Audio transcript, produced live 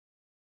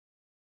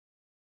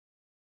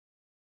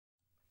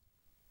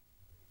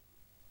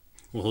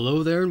Well,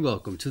 hello there and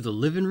welcome to the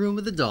living room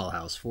of the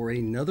dollhouse for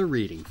another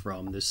reading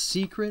from The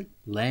Secret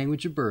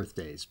Language of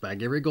Birthdays by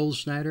Gary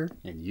Goldschneider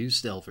and you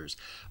Stelfers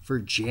for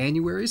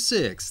January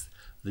 6th,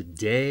 the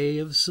day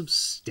of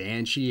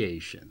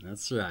substantiation.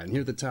 That's right. And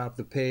here at the top of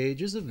the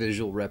page is a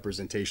visual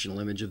representational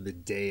image of the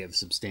day of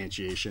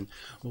substantiation.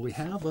 Well, we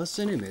have us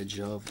an image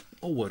of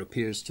what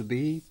appears to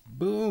be,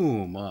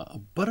 boom,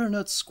 a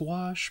butternut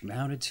squash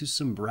mounted to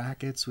some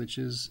brackets, which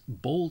is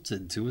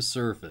bolted to a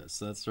surface.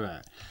 That's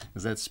right.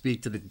 Does that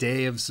speak to the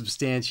day of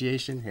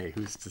substantiation? Hey,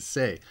 who's to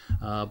say?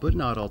 But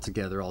not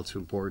altogether all too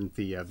important,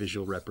 the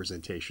visual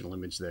representational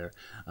image there.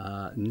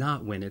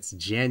 Not when it's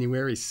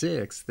January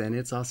 6th, then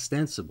it's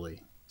ostensibly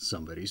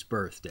somebody's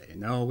birthday.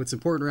 No, what's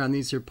important around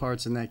these here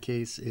parts in that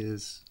case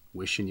is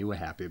wishing you a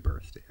happy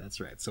birthday. That's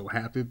right. So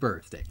happy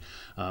birthday.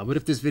 But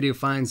if this video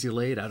finds you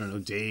late, I don't know,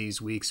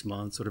 days, weeks,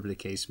 months, whatever the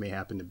case may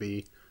happen to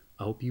be,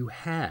 I hope you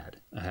had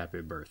a happy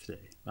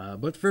birthday.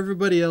 But for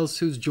everybody else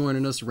who's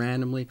joining us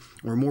randomly,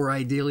 or more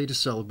ideally to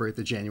celebrate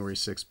the January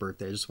 6th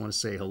birthday, I just want to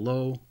say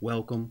hello,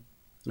 welcome,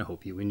 and I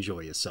hope you enjoy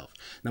yourself.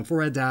 Now,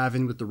 before I dive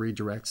in with the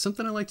redirect,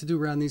 something I like to do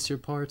around these here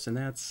parts, and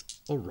that's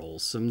roll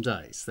some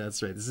dice.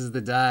 That's right. This is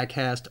the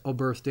DykASSt A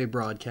Birthday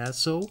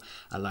broadcast, so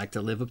I like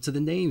to live up to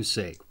the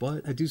namesake,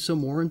 but I do so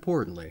more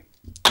importantly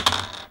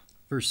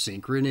for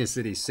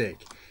synchronicity's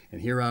sake. And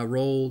here I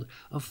rolled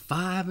a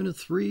 5 and a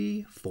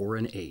 3, 4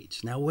 and 8.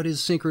 Now, what is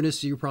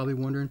synchronicity, you're probably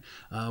wondering?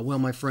 Well,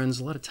 my friends,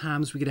 a lot of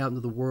times we get out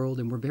into the world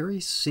and we're very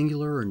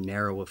singular or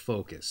narrow of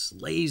focus,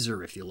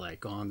 laser, if you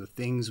like, on the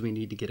things we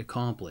need to get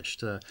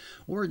accomplished, or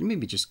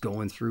maybe just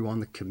going through on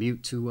the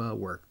commute to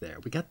work there.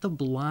 We got the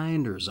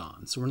blinders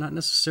on, so we're not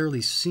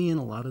necessarily seeing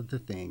a lot of the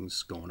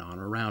things going on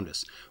around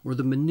us, or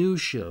the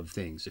minutiae of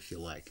things, if you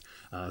like.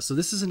 So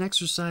this is an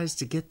exercise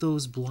to get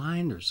those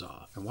blinders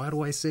off. And why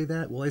do I say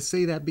that? Well, I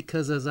say that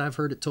because, as I've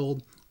heard it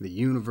told, the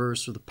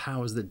universe or the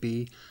powers that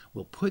be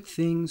will put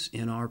things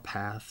in our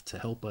path to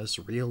help us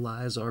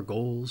realize our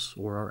goals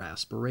or our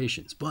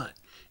aspirations. But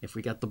if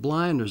we got the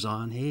blinders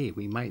on, hey,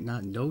 we might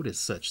not notice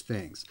such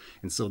things.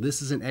 And so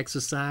this is an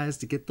exercise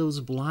to get those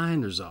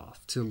blinders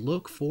off, to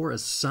look for a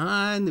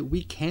sign that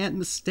we can't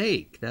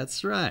mistake.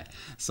 That's right.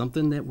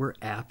 Something that we're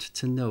apt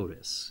to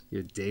notice.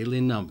 Your daily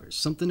numbers.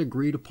 Something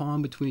agreed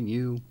upon between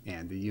you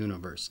and the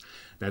universe.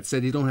 That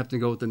said, you don't have to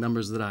go with the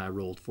numbers that I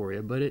rolled for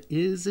you, but it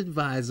is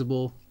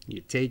advisable you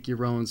take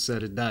your own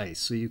set of dice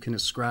so you can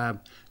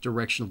ascribe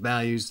directional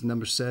values to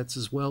number sets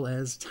as well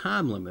as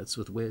time limits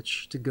with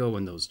which to go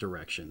in those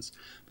directions.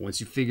 But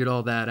once you figured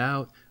all that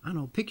out, I don't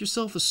know, pick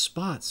yourself a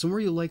spot, somewhere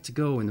you like to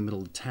go in the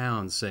middle of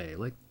town, say,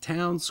 like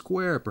town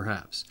square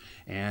perhaps,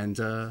 and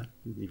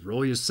you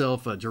roll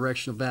yourself a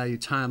directional value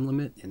time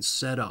limit and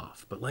set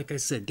off. But like I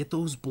said, get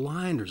those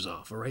blinders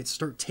off, all right?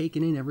 Start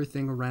taking in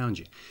everything around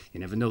you.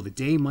 You never know, the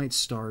day might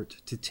start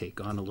to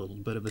take on a little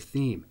bit of a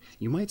theme.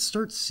 You might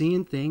start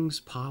seeing things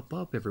pop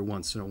up every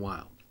once in a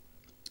while.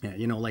 Yeah,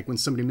 you know, like when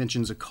somebody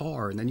mentions a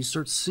car and then you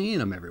start seeing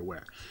them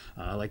everywhere.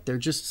 Like they're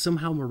just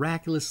somehow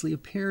miraculously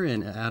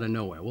appearing out of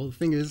nowhere. Well, the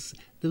thing is,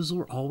 those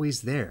were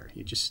always there.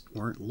 You just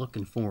weren't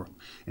looking for them.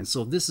 And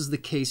so this is the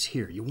case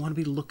here. You want to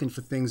be looking for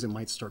things that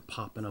might start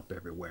popping up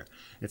everywhere.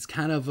 It's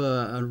kind of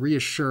a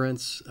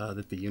reassurance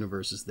that the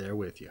universe is there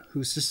with you.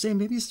 Who's to say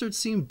maybe you start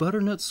seeing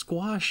butternut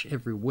squash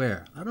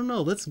everywhere? I don't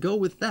know. Let's go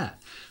with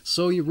that.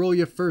 So you roll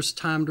your first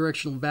time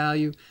directional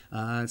value.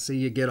 Say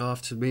you get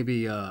off to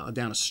maybe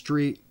down a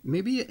street.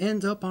 Maybe you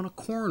end up on a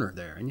corner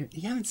there and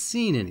you haven't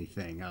seen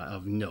anything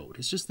of note.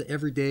 It's just the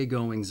everyday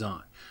goings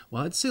on.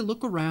 Well, I'd say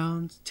look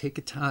around, take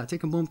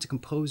a moment to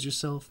compose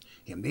yourself.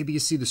 Yeah, maybe you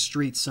see the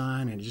street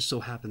sign and it just so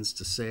happens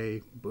to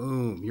say,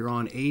 boom, you're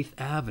on 8th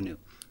Avenue.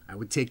 I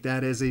would take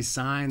that as a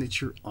sign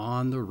that you're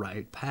on the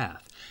right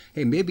path.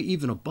 Hey, maybe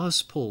even a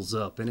bus pulls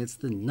up and it's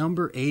the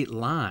number 8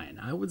 line.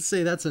 I would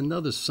say that's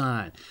another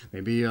sign.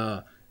 Maybe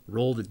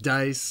roll the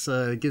dice,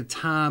 get a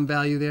time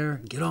value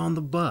there, get on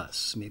the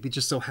bus. Maybe it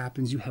just so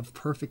happens you have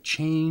perfect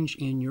change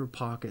in your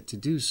pocket to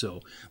do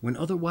so, when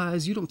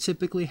otherwise you don't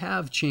typically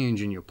have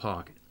change in your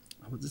pocket.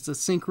 It's a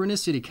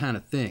synchronicity kind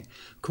of thing.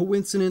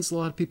 Coincidence, a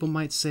lot of people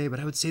might say, but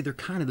I would say they're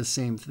kind of the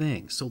same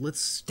thing. So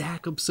let's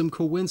stack up some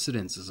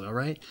coincidences, all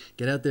right?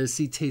 Get out there,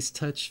 see, taste,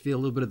 touch, feel a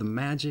little bit of the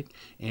magic,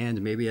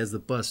 and maybe as the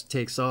bus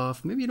takes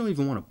off, maybe you don't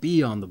even want to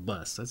be on the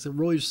bus. I said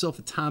roll yourself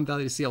a time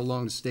value to see how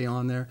long to stay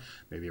on there.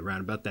 Maybe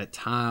around about that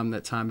time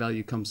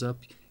value comes up,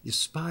 you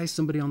spy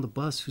somebody on the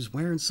bus who's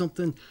wearing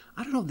something,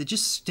 I don't know, that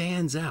just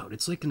stands out.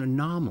 It's like an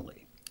anomaly.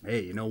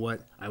 Hey, you know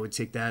what? I would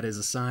take that as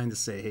a sign to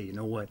say, hey, you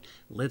know what?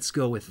 Let's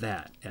go with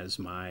that as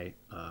my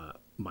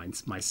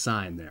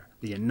sign there,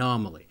 the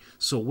anomaly.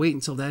 So wait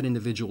until that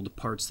individual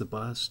departs the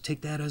bus.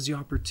 Take that as the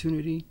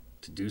opportunity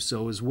to do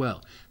so as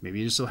well. Maybe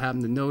you just so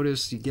happen to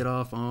notice you get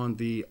off on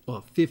the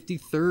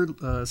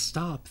 53rd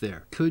stop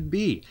there. Could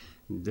be.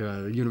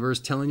 The universe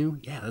telling you,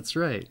 yeah, that's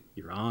right,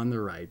 you're on the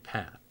right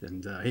path.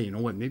 And hey, you know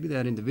what? Maybe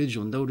that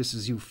individual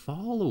notices you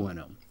following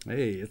them.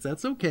 Hey,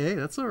 that's okay.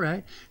 That's all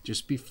right.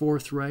 Just be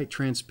forthright,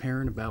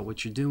 transparent about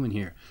what you're doing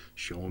here.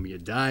 Show them your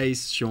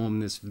dice, show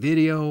them this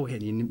video,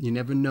 and you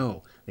never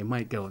know. They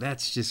might go,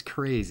 that's just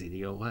crazy.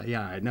 They go, well,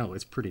 yeah, I know,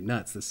 it's pretty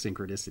nuts, this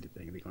synchronicity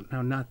thing. They go,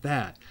 no, not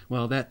that.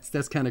 Well,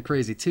 that's kind of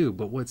crazy too.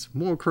 But what's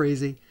more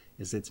crazy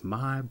is it's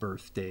my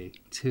birthday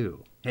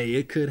too. Hey,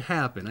 it could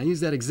happen. I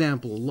use that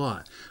example a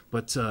lot,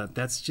 but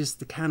that's just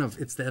the kind of,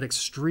 it's that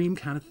extreme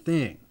kind of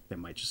thing that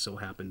might just so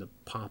happen to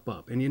pop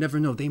up. And you never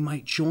know, they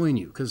might join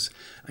you, because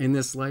in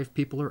this life,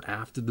 people are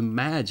after the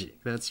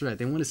magic. That's right.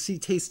 They want to see,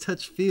 taste,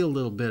 touch, feel a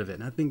little bit of it.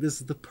 And I think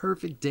this is the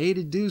perfect day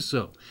to do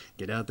so.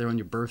 Get out there on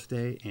your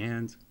birthday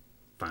and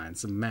find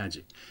some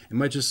magic. It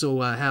might just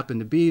so happen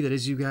to be that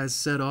as you guys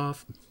set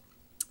off,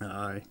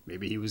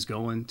 maybe he was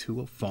going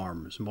to a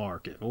farmer's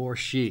market, or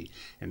she.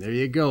 And there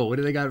you go. What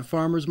do they got at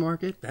farmer's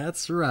market?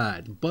 That's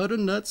right.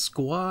 Butternut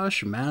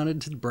squash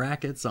mounted to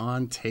brackets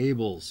on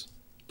tables.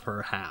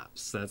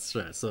 Perhaps. That's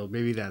right. So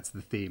maybe that's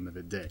the theme of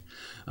the day.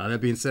 That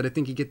being said, I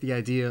think you get the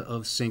idea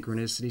of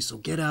synchronicity. So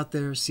get out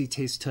there, see,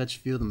 taste, touch,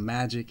 feel the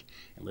magic,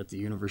 and let the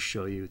universe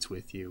show you it's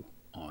with you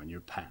on your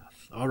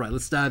path. All right,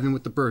 let's dive in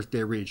with the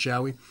birthday read,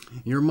 shall we?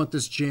 Your month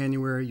is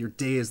January. Your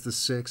day is the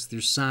 6th.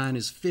 Your sign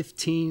is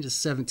 15 to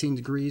 17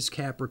 degrees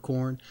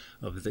Capricorn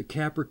of the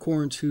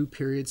Capricorn II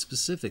period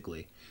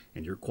specifically.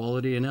 And your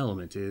quality and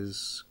element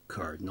is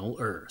Cardinal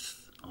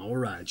Earth. All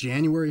right,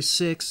 January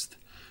 6th,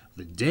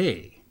 the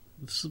day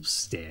of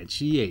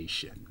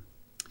substantiation.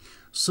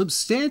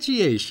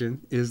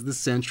 Substantiation is the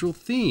central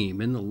theme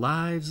in the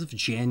lives of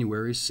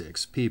January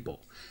 6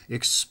 people,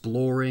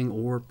 exploring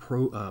or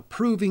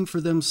proving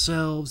for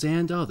themselves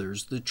and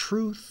others the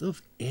truth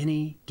of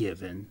any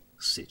given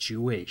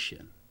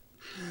situation,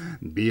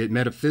 be it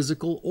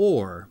metaphysical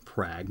or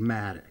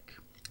pragmatic.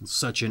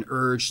 Such an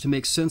urge to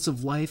make sense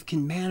of life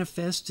can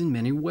manifest in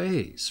many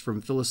ways,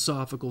 from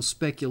philosophical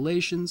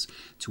speculations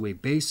to a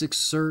basic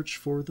search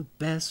for the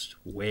best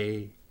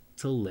way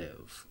to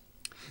live.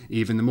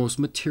 Even the most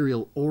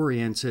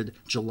material-oriented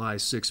January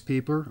 6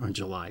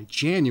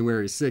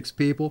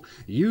 people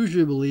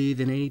usually believe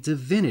in a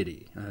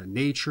divinity, a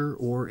nature,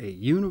 or a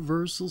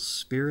universal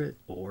spirit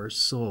or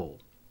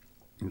soul.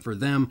 And for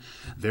them,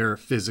 their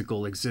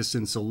physical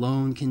existence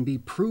alone can be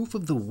proof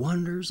of the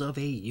wonders of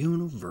a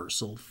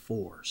universal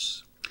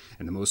force.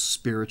 And the most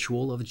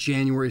spiritual of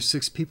January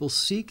 6 people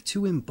seek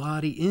to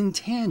embody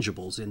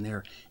intangibles in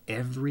their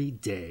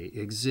everyday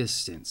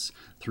existence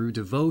through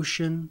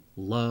devotion,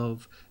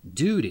 love,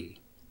 duty,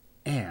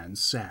 and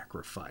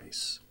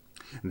sacrifice.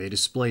 And they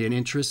display an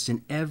interest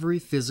in every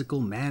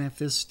physical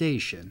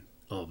manifestation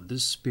of the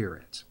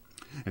spirit.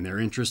 And their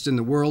interest in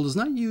the world is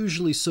not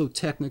usually so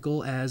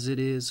technical as it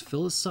is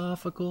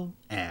philosophical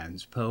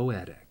and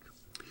poetic.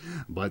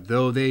 But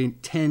though they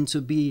tend to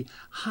be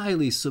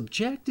highly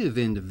subjective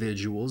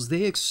individuals,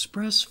 they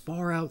express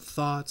far-out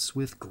thoughts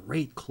with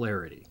great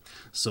clarity,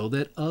 so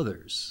that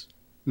others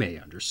may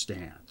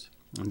understand.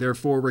 And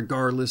therefore,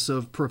 regardless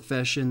of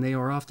profession, they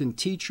are often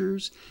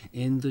teachers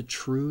in the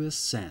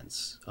truest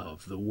sense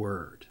of the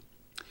word.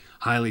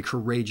 Highly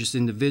courageous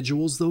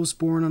individuals, those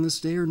born on this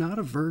day, are not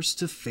averse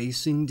to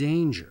facing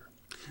danger.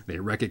 They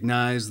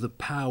recognize the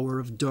power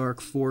of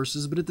dark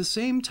forces, but at the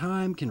same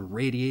time can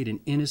radiate an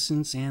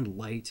innocence and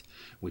light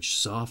which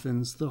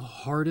softens the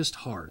hardest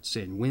hearts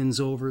and wins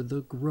over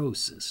the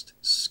grossest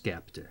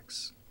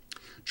skeptics.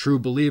 True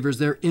believers,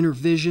 their inner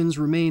visions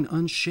remain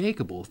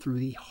unshakable through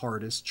the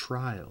hardest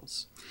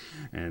trials.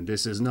 And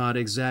this is not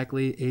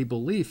exactly a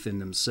belief in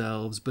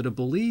themselves, but a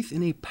belief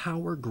in a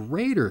power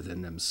greater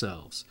than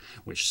themselves,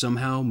 which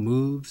somehow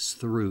moves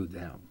through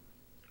them.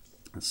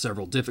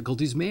 Several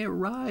difficulties may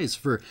arise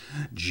for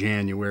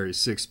January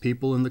 6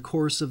 people in the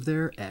course of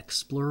their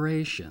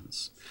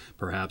explorations.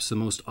 Perhaps the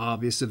most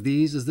obvious of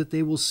these is that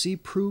they will see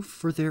proof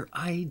for their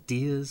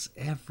ideas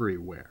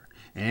everywhere,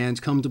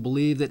 and come to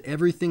believe that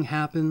everything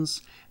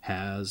has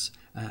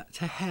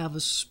to have a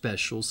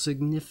special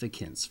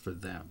significance for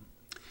them.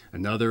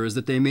 Another is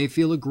that they may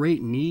feel a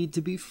great need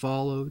to be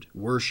followed,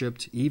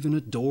 worshipped, even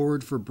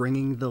adored for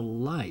bringing the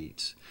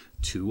light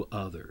to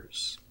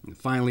others. And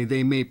finally,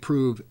 they may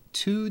prove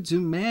too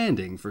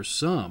demanding for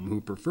some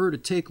who prefer to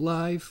take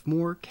life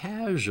more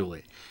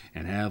casually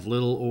and have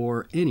little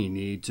or any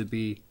need to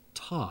be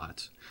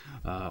taught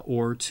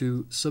or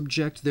to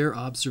subject their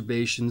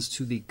observations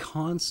to the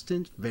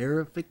constant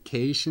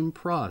verification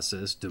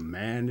process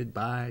demanded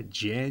by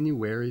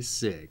January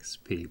 6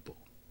 people.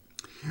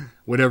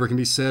 Whatever can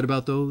be said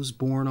about those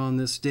born on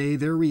this day,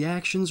 their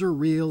reactions are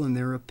real and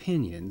their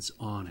opinions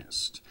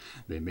honest.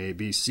 They may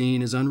be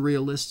seen as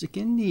unrealistic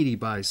and needy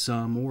by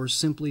some, or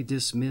simply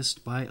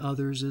dismissed by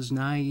others as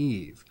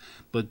naive,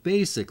 but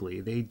basically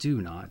they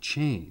do not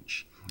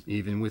change,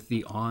 even with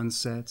the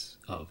onset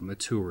of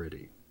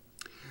maturity.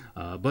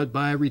 But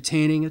by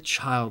retaining a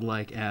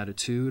childlike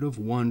attitude of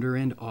wonder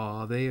and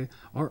awe, they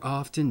are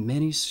often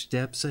many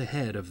steps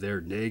ahead of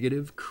their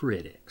negative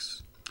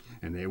critics.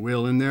 and they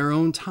will in their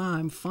own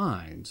time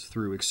find,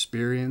 through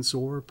experience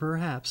or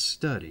perhaps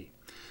study,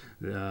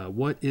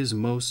 what is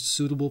most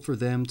suitable for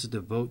them to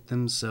devote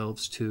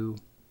themselves to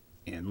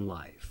in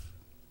life.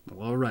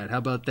 Well, all right, how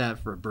about that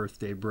for a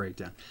birthday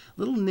breakdown? A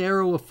little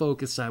narrow a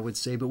focus, I would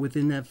say, but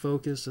within that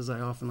focus, as I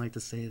often like to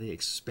say, they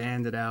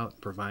expanded out,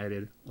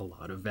 provided a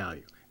lot of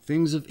value.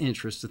 Things of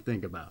interest to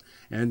think about.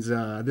 And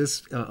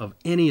this, of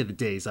any of the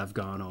days I've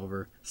gone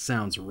over,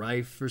 sounds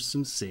rife for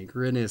some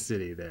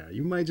synchronicity there.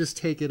 You might just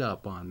take it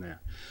up on that.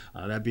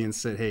 That being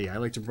said, hey, I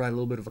like to provide a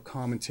little bit of a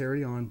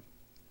commentary on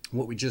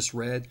what we just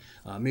read,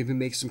 maybe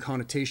make some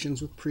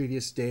connotations with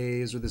previous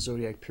days or the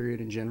zodiac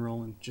period in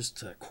general, and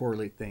just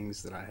correlate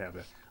things that I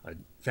have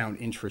found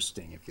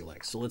interesting, if you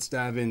like. So let's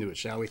dive into it,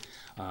 shall we?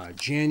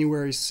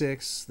 January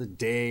 6th, the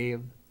day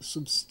of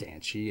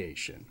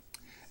substantiation.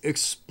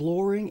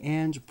 Exploring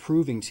and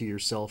proving to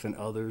yourself and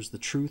others the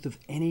truth of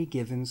any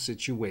given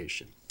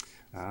situation.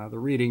 The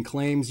reading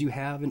claims you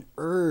have an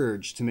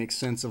urge to make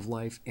sense of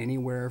life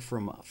anywhere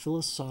from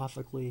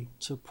philosophically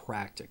to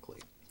practically.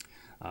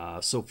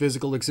 So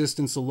physical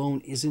existence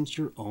alone isn't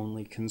your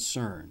only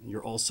concern.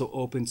 You're also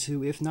open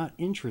to, if not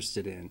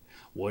interested in,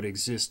 what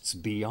exists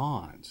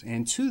beyond.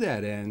 And to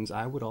that end,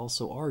 I would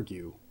also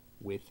argue,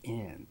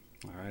 within.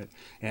 All right.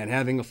 And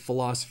having a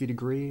philosophy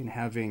degree and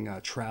having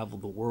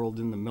traveled the world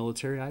in the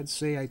military, I'd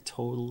say I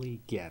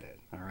totally get it.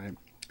 All right.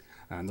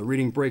 And the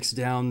reading breaks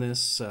down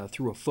this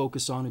through a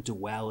focus on a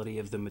duality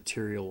of the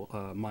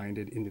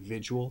material-minded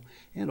individual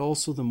and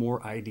also the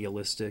more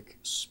idealistic,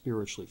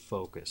 spiritually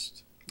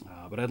focused.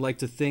 But I'd like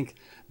to think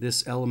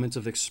this element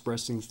of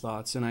expressing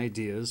thoughts and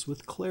ideas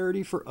with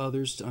clarity for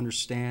others to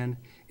understand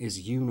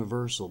is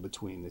universal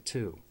between the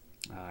two.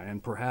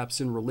 And perhaps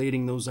in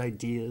relating those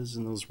ideas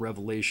and those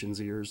revelations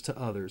of yours to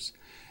others,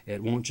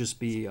 it won't just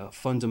be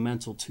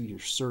fundamental to your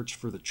search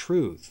for the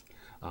truth,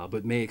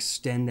 but may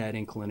extend that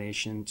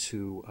inclination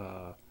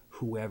to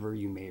whoever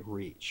you may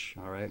reach,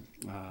 all right?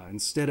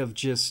 Instead of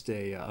just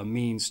a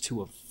means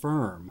to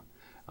affirm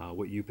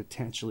what you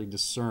potentially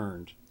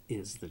discerned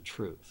is the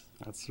truth.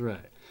 That's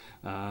right.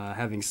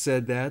 Having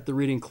said that, the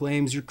reading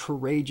claims you're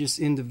courageous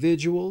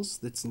individuals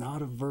that's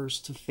not averse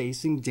to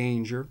facing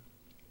danger,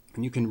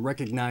 and you can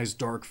recognize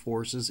dark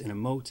forces and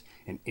emote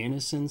an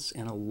innocence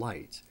and a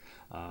light.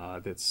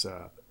 That's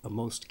a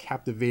most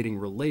captivating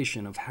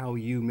relation of how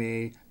you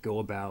may go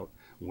about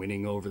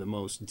winning over the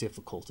most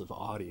difficult of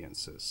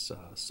audiences.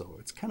 So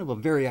it's kind of a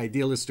very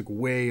idealistic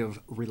way of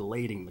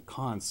relating the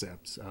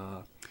concept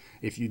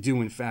if you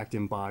do in fact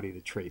embody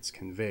the traits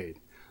conveyed.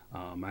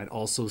 I'd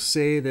also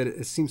say that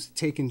it seems to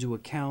take into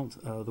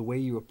account the way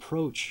you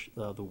approach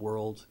the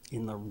world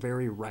in the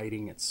very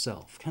writing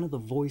itself, kind of the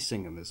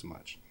voicing of as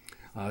much.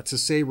 To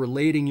say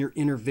relating your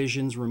inner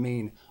visions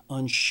remain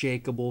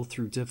unshakable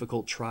through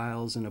difficult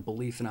trials and a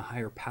belief in a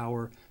higher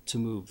power to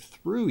move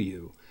through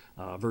you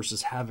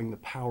versus having the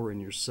power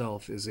in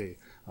yourself is a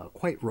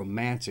quite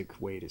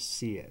romantic way to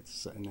see it.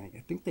 So, and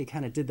I think they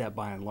kind of did that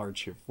by and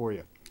large here for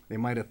you. They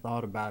might have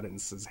thought about it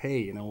and says, hey,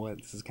 you know what,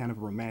 this is kind of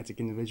a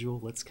romantic individual.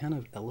 Let's kind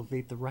of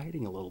elevate the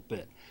writing a little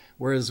bit.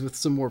 Whereas with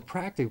some more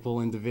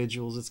practical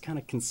individuals, it's kind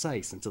of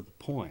concise and to the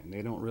point.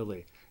 They don't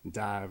really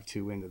dive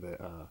too into the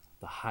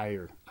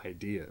higher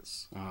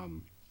ideas.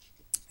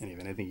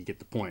 Anyway, I think you get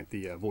the point,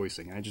 the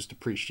voicing. I just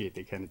appreciate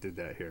they kind of did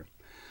that here.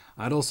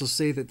 I'd also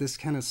say that this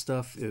kind of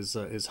stuff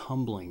is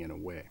humbling in a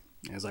way,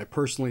 as I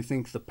personally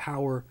think the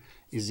power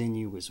is in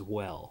you as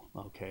well,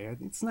 okay?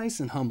 It's nice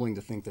and humbling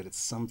to think that it's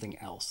something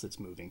else that's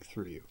moving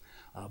through you,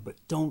 but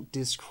don't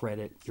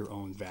discredit your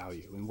own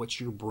value and what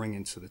you're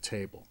bringing to the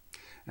table.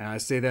 And I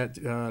say that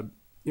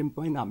it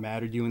might not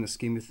matter to you in the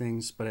scheme of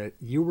things, but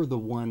you were the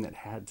one that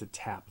had to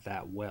tap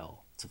that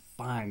well to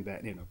find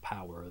that inner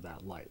power or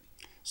that light.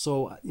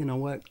 So, you know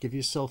what? Give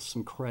yourself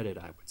some credit,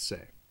 I would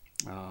say.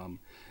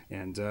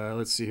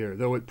 Let's see here.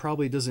 Though it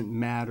probably doesn't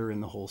matter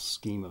in the whole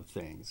scheme of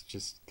things,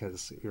 just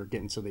because you're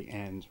getting to the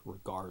end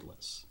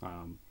regardless.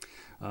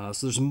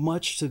 So there's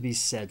much to be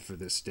said for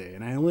this day.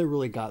 And I only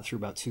really got through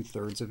about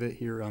 2/3 of it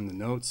here on the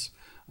notes,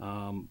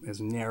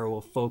 as narrow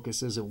a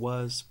focus as it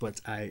was.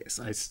 But I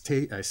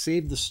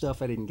saved the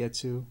stuff I didn't get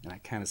to, and I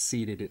kind of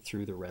seeded it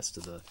through the rest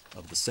of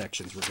the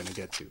sections we're going to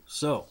get to.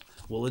 So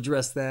we'll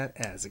address that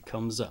as it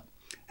comes up.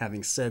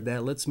 Having said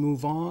that, let's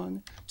move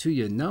on to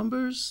your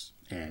numbers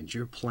and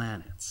your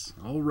planets.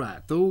 All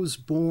right, those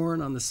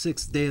born on the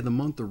 6th day of the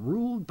month are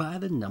ruled by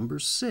the number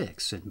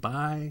 6 and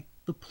by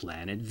the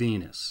planet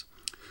Venus.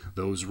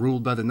 Those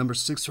ruled by the number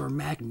 6 are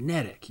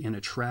magnetic in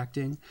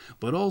attracting,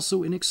 but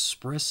also in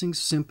expressing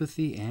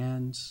sympathy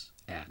and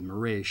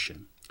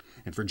admiration.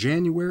 And for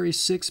January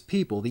 6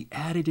 people, the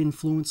added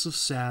influence of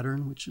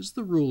Saturn, which is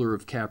the ruler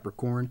of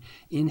Capricorn,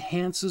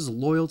 enhances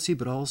loyalty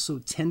but also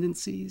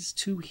tendencies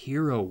to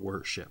hero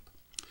worship.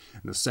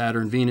 The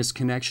Saturn-Venus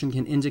connection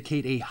can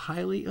indicate a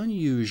highly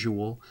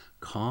unusual,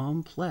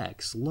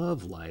 complex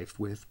love life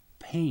with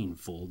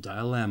painful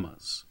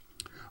dilemmas.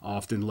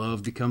 Often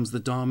love becomes the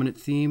dominant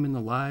theme in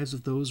the lives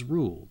of those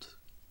ruled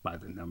by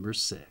the number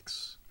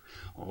 6.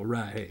 All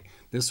right, hey,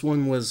 this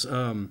one was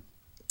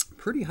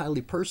pretty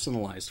highly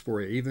personalized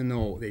for you, even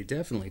though they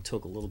definitely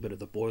took a little bit of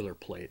the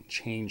boilerplate and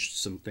changed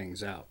some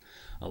things out.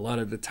 A lot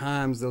of the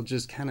times they'll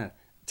just kind of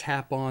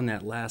tap on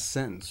that last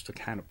sentence to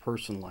kind of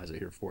personalize it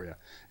here for you.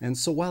 And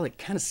so while it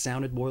kind of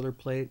sounded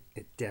boilerplate,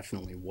 it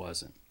definitely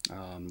wasn't.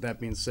 That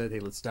being said, hey,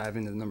 let's dive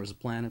into the numbers of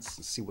planets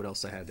and see what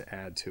else I had to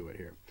add to it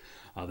here.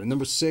 The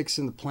number 6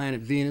 in the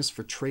planet Venus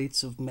for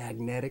traits of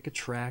magnetic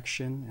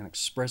attraction and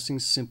expressing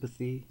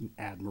sympathy and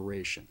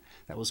admiration.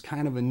 That was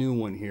kind of a new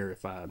one here,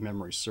 if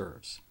memory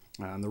serves.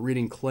 The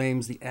reading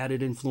claims the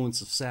added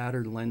influence of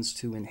Saturn lends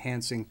to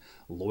enhancing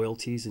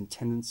loyalties and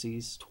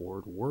tendencies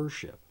toward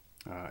worship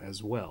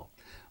as well.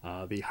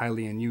 The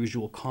highly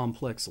unusual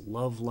complex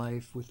love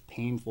life with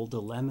painful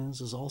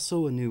dilemmas is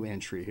also a new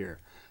entry here,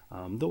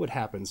 though it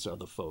happens to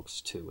other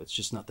folks too. It's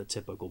just not the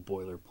typical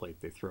boilerplate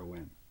they throw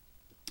in.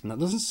 Now, it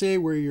doesn't say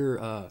where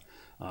you're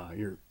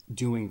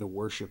doing the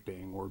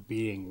worshiping or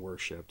being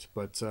worshipped,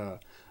 but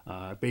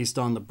based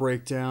on the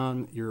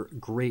breakdown, your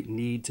great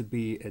need to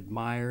be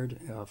admired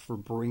for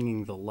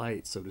bringing the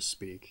light, so to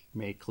speak,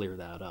 may clear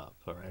that up.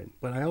 All right.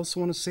 But I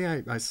also want to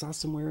say I saw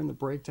somewhere in the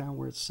breakdown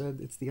where it said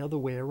it's the other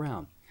way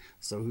around.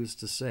 So who's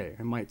to say?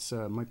 It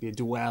might be a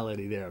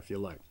duality there, if you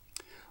like.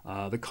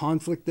 The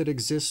conflict that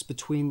exists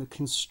between the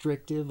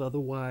constrictive,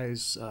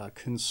 otherwise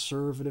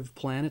conservative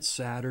planet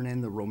Saturn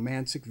and the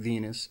romantic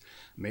Venus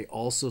may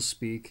also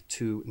speak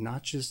to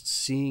not just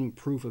seeing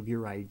proof of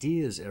your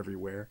ideas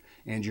everywhere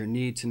and your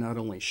need to not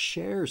only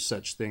share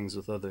such things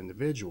with other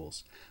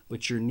individuals,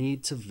 but your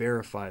need to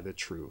verify the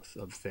truth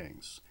of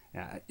things,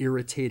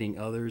 irritating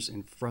others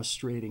and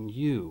frustrating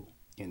you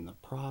in the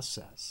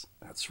process.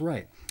 That's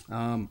right.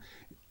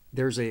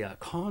 There's a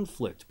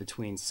conflict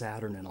between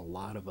Saturn and a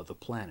lot of other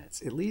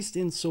planets, at least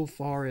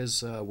insofar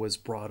as was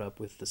brought up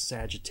with the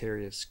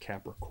Sagittarius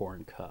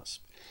Capricorn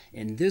cusp.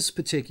 In this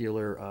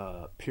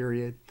particular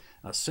period,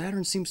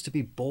 Saturn seems to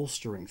be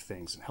bolstering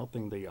things and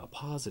helping the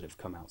positive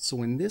come out. So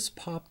when this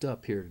popped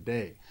up here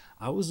today,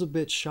 I was a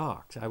bit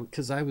shocked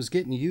because I was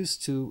getting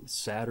used to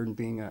Saturn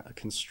being a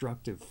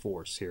constructive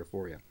force here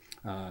for you.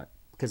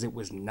 Because it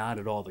was not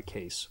at all the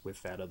case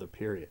with that other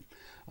period.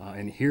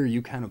 And here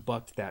you kind of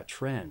bucked that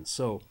trend.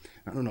 So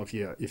I don't know if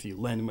you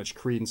lend much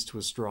credence to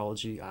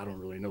astrology. I don't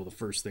really know the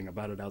first thing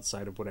about it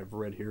outside of what I've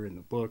read here in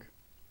the book.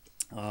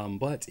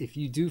 But if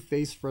you do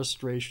face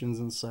frustrations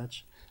and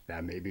such,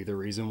 that may be the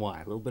reason why.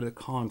 A little bit of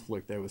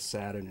conflict there with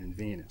Saturn and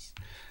Venus.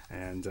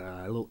 And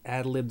a little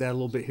ad-lib that a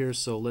little bit here.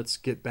 So let's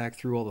get back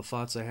through all the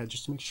thoughts I had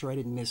just to make sure I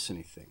didn't miss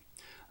anything.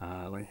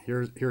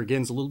 Here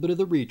again is a little bit of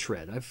the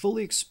retread. I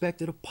fully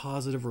expected a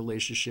positive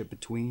relationship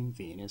between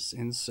Venus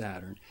and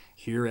Saturn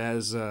here,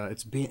 as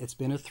it's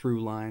been a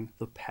through line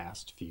the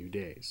past few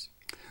days.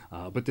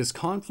 But this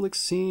conflict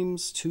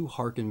seems to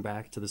harken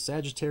back to the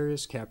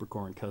Sagittarius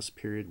Capricorn cusp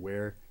period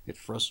where it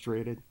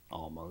frustrated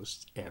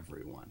almost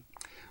everyone.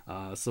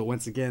 So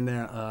once again,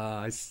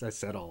 I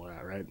said all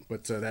that, right?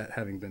 But that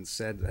having been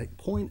said, the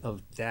point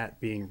of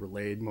that being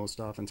relayed most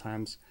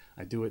oftentimes,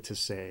 I do it to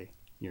say,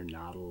 you're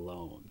not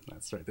alone.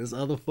 That's right. There's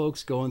other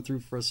folks going through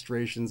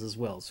frustrations as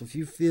well. So if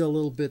you feel a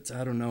little bit,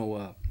 I don't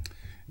know,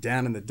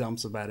 down in the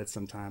dumps about it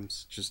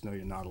sometimes, just know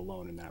you're not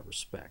alone in that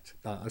respect.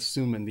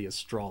 Assuming the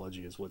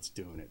astrology is what's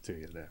doing it to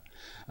you there.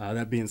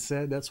 That being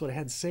said, that's what I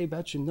had to say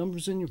about your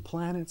numbers and your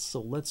planets.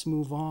 So let's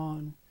move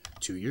on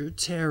to your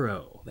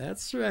tarot.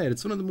 That's right.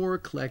 It's one of the more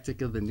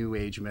eclectic of the New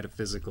Age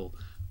metaphysical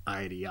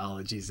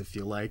ideologies, if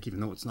you like, even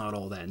though it's not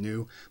all that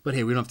new. But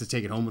hey, we don't have to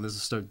take it home with us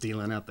and start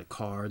dealing out the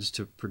cards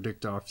to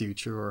predict our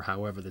future or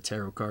however the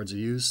tarot cards are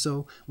used.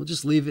 So we'll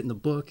just leave it in the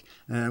book.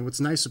 And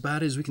what's nice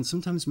about it is we can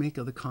sometimes make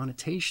other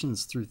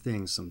connotations through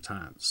things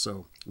sometimes.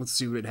 So let's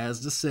see what it has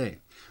to say.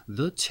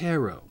 The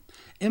tarot.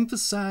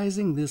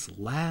 Emphasizing this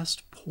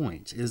last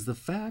point is the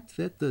fact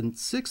that the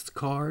 6th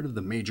card of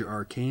the major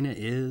arcana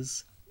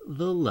is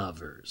the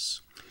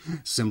Lovers,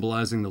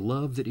 symbolizing the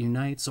love that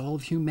unites all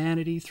of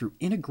humanity through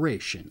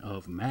integration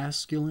of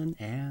masculine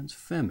and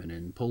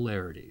feminine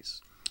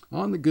polarities.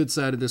 On the good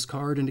side of this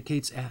card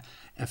indicates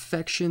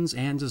affections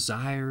and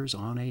desires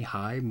on a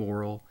high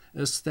moral,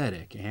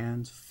 aesthetic,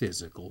 and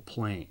physical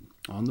plane.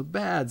 On the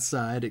bad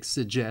side, it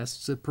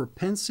suggests a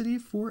propensity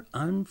for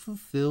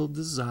unfulfilled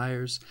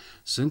desires,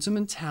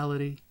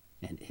 sentimentality,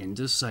 and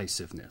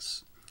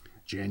indecisiveness.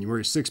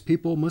 January 6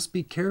 people must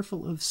be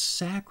careful of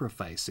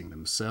sacrificing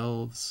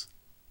themselves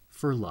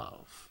for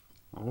love.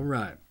 All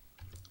right.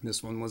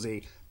 This one was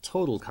a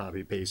total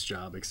copy-paste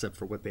job, except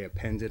for what they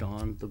appended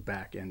on the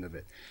back end of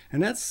it.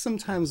 And that's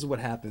sometimes what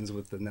happens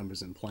with the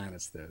numbers and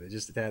planets there. They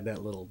just add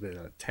that little bit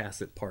of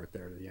tacit part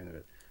there at the end of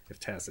it. If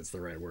tacit's the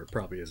right word,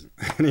 probably isn't.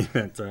 In any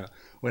event,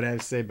 what I have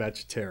to say about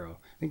your tarot,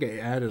 I think I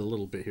added a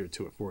little bit here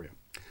to it for you.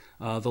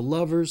 The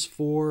Lovers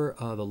for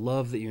the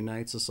love that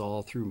unites us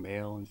all through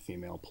male and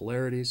female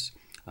polarities.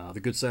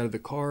 The good side of the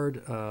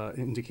card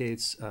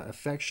indicates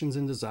affections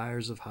and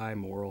desires of high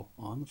moral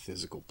on the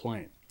physical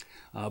plane.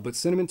 But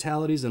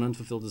sentimentalities and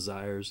unfulfilled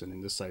desires and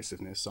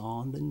indecisiveness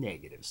on the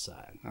negative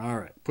side. All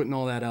right, putting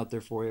all that out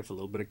there for you for a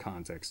little bit of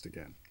context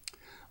again.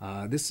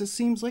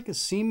 Seems like a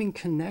seeming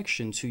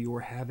connection to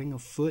your having a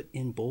foot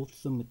in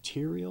both the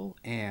material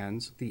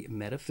and the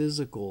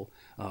metaphysical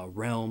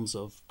realms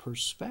of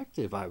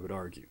perspective, I would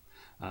argue,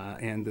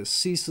 and the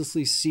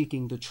ceaselessly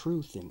seeking the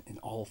truth in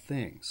all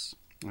things.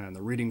 And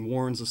the reading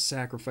warns of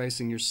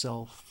sacrificing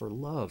yourself for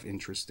love,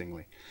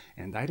 interestingly.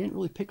 And I didn't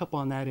really pick up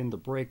on that in the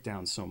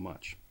breakdown so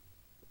much.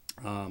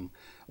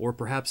 Or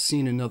perhaps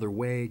seen another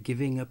way,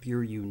 giving up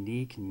your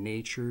unique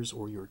natures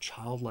or your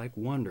childlike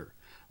wonder,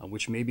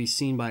 which may be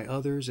seen by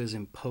others as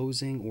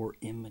imposing or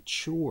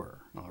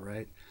immature, all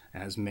right,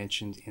 as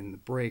mentioned in the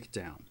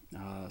breakdown.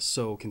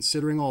 So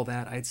considering all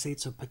that, I'd say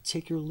it's a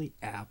particularly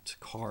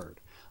apt card.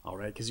 All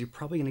right, because you're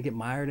probably going to get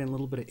mired in a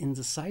little bit of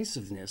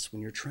indecisiveness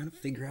when you're trying to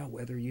figure out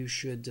whether you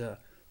should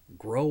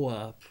grow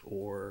up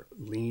or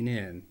lean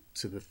in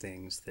to the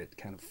things that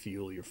kind of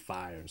fuel your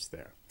fires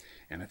there.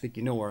 And I think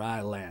you know where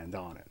I land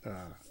on it.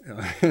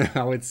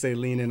 I would say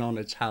lean in on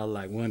a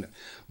childlike wonder.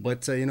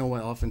 But you know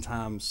what?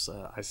 Oftentimes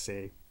I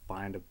say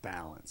find a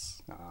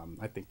balance.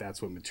 I think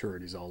that's what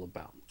maturity is all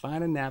about.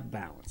 Finding that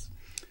balance.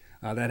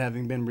 That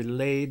having been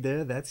relayed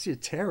there, that's your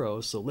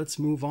tarot. So let's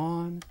move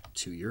on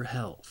to your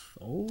health.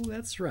 Oh,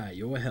 that's right,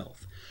 your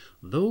health.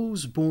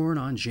 Those born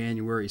on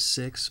January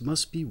 6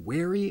 must be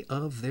wary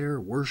of their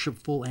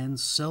worshipful and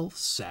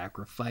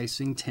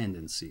self-sacrificing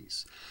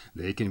tendencies.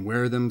 They can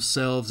wear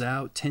themselves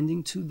out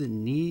tending to the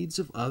needs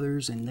of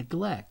others and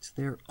neglect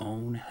their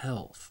own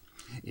health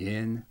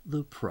in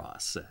the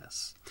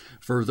process.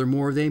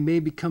 Furthermore, they may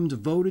become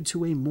devoted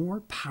to a more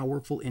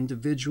powerful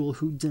individual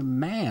who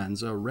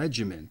demands a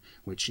regimen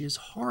which is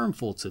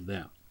harmful to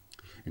them.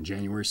 And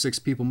January 6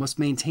 people must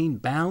maintain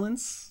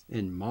balance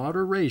and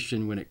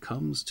moderation when it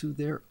comes to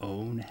their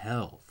own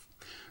health.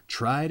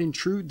 Tried and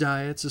true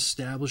diets,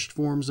 established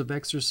forms of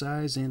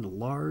exercise, and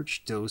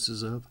large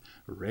doses of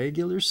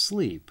regular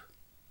sleep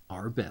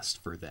are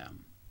best for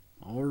them.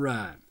 All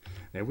right,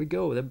 there we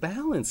go. The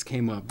balance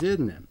came up,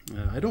 didn't it?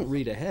 I don't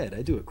read ahead.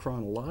 I do it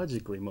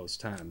chronologically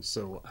most times,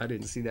 so I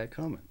didn't see that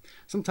coming.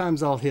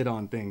 Sometimes I'll hit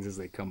on things as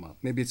they come up.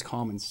 Maybe it's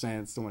common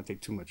sense. Don't want to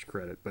take too much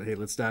credit, but hey,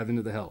 let's dive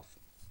into the health.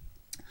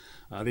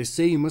 They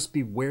say you must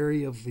be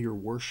wary of your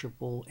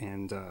worshipful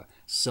and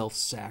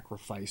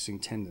self-sacrificing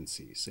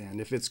tendencies.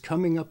 And if it's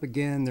coming up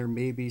again, there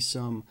may be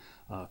some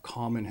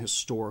common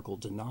historical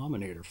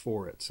denominator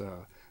for it.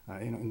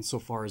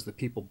 Insofar as the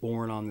people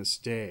born on this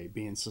day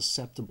being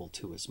susceptible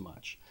to as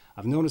much.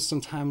 I've noticed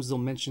sometimes they'll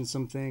mention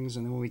some things,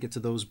 and then when we get to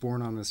those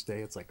born on this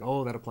day, it's like,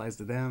 oh, that applies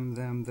to them,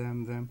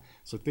 them.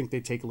 So I think they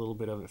take a little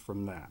bit of it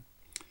from that.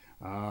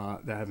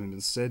 That having been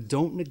said,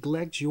 don't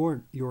neglect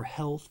your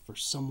health for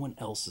someone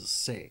else's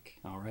sake,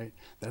 all right?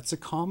 That's a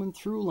common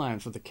through line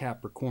for the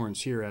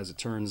Capricorns here, as it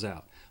turns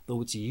out,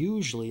 though it's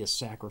usually a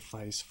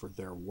sacrifice for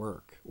their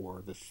work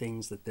or the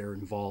things that they're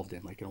involved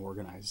in, like an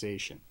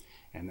organization.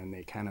 And then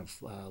they kind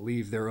of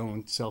leave their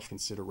own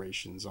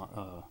self-considerations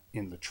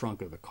in the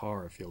trunk of the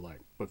car, if you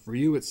like. But for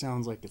you, it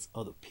sounds like it's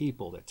other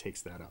people that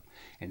takes that up.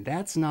 And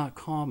that's not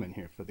common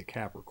here for the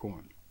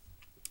Capricorn.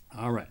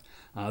 All right,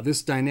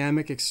 this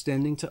dynamic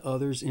extending to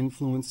others,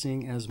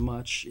 influencing as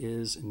much,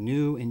 is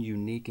new and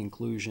unique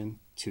inclusion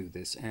to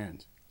this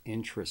end,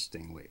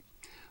 interestingly.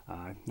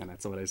 And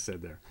that's what I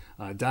said there.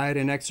 Diet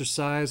and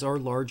exercise are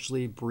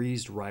largely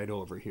breezed right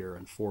over here,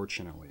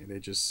 unfortunately. They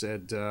just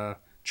said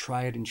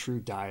tried and true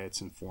diets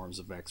and forms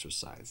of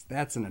exercise.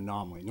 That's an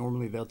anomaly.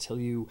 Normally they'll tell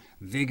you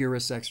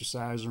vigorous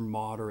exercise or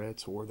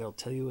moderate, or they'll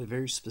tell you a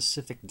very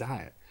specific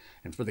diet.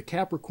 And for the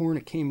Capricorn,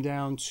 it came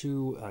down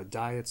to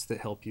diets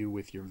that help you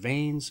with your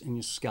veins and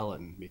your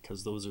skeleton,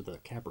 because those are the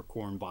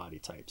Capricorn body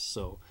types.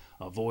 So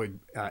avoid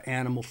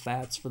animal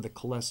fats for the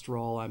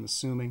cholesterol, I'm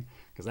assuming,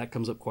 because that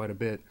comes up quite a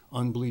bit.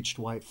 Unbleached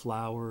white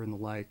flour and the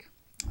like.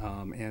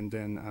 And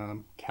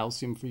then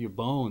calcium for your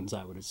bones,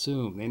 I would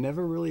assume. They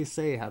never really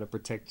say how to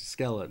protect your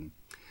skeleton.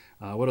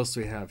 What else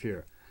do we have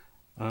here?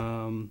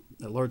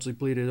 Largely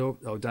bleeded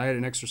over. Diet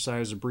and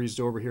exercise are breezed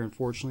over here,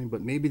 unfortunately,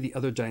 but maybe the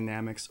other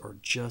dynamics are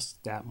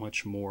just that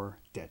much more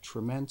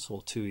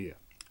detrimental to you.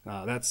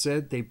 That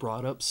said, they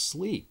brought up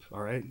sleep,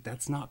 all right?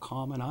 That's not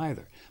common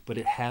either, but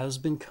it has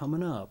been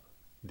coming up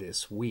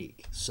this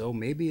week. So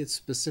maybe it's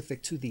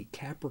specific to the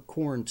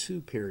Capricorn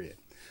II period.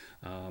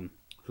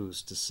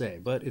 Who's to say?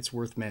 But it's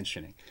worth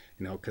mentioning,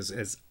 you know, because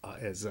as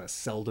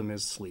seldom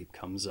as sleep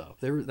comes up.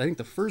 I think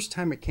the first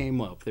time it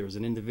came up, there was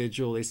an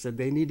individual, they said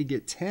they need to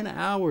get 10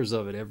 hours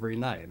of it every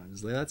night. And I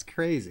was like, that's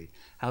crazy.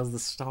 How's the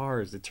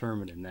stars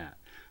determining that?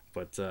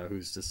 But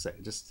who's to say?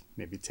 Just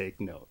maybe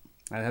take note.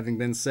 That having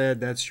been said,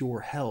 that's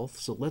your health.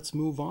 So let's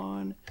move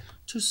on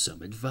to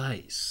some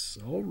advice.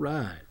 All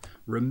right.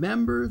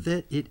 Remember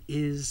that it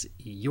is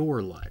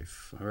your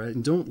life, all right?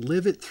 And don't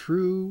live it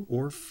through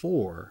or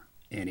for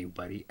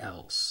anybody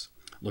else.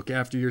 Look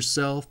after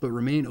yourself, but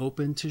remain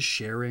open to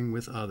sharing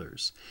with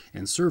others,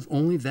 and serve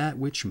only that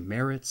which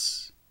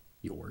merits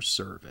your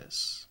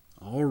service.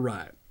 All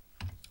right.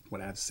 what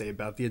I have to say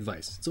about the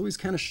advice. It's always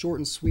kind of short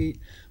and sweet,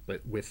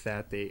 but with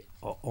that, they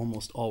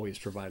almost always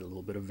provide a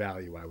little bit of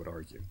value, I would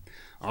argue.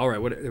 All right,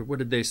 what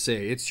did they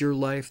say? It's your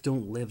life.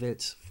 Don't live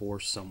it for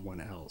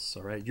someone else.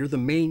 All right, you're the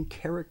main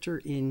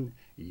character in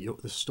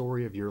the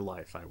story of your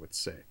life, I would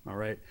say. All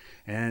right,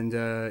 and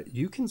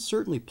you can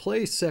certainly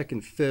play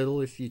second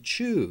fiddle if you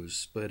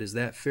choose, but is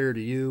that fair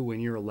to you when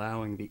you're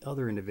allowing the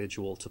other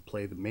individual to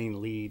play the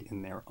main lead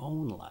in their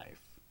own life?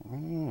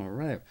 All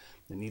right,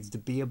 there needs to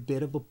be a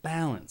bit of a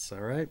balance.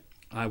 All right,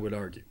 I would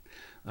argue.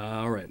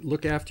 All right,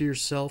 look after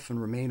yourself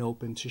and remain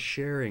open to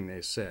sharing,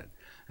 they said.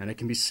 And it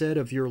can be said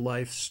of your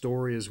life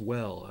story as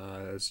well.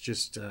 It's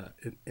just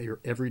your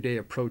everyday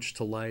approach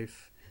to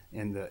life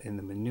and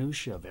the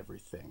minutia of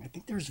everything. I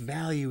think there's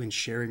value in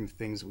sharing the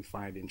things we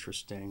find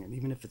interesting, and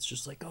even if it's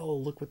just like, oh,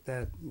 look at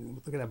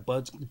that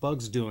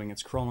bug's doing.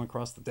 It's crawling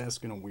across the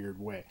desk in a weird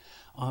way.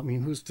 I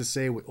mean, who's to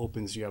say what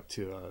opens you up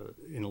to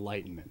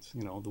enlightenment?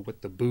 You know,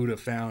 what the Buddha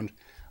found.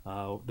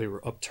 They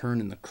were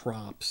upturning the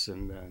crops,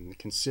 and then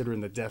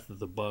considering the death of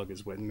the bug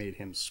is what made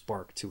him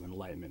spark to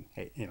enlightenment.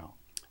 Hey, you know,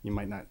 you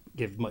might not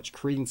give much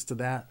credence to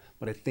that,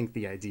 but I think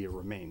the idea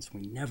remains. We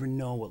never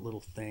know what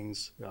little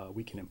things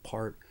we can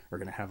impart are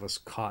going to have us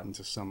caught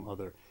into some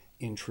other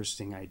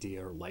interesting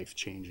idea or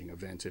life-changing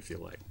event, if you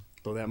like.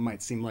 Though that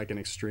might seem like an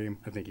extreme,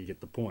 I think you get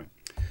the point.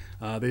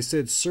 They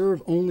said,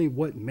 serve only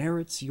what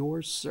merits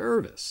your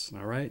service.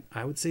 All right?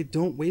 I would say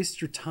don't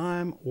waste your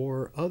time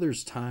or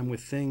others' time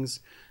with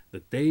things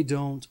that they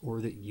don't or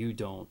that you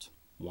don't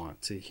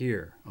want to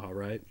hear. All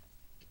right?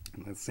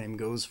 And the same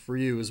goes for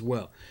you as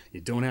well. You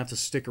don't have to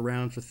stick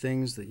around for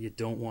things that you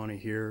don't want to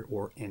hear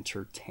or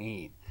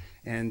entertain.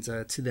 And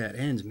to that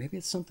end, maybe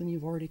it's something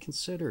you've already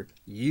considered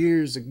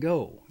years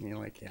ago. You know,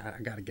 like,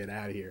 I got to get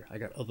out of here. I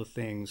got other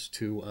things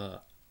to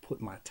put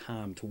my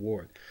time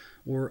toward.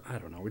 Or, I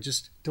don't know,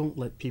 just don't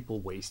let people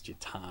waste your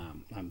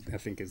time, I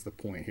think is the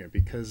point here.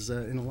 Because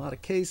in a lot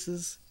of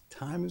cases,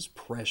 time is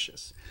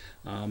precious.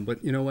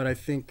 But you know what? I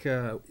think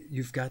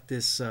you've got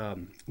this, at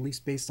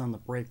least based on the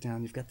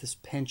breakdown, you've got this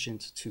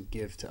penchant to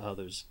give to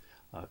others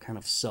kind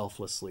of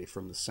selflessly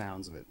from the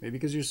sounds of it. Maybe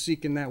because you're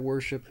seeking that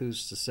worship,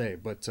 who's to say?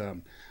 But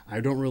I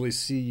don't really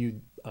see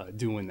you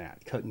doing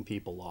that, cutting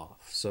people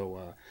off.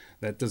 So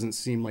that doesn't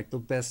seem like the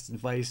best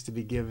advice to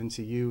be given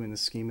to you in the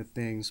scheme of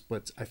things.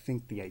 But I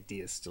think the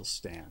idea still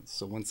stands.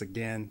 So once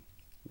again,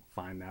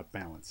 find that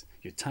balance.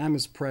 Your time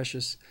is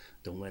precious.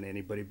 Don't let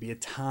anybody be a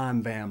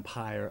time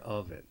vampire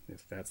of it,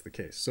 if that's the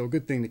case. So a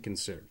good thing to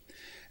consider.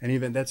 And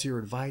even that's your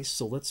advice.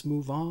 So let's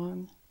move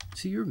on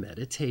to your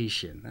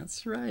meditation.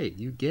 That's right.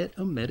 You get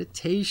a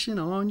meditation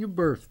on your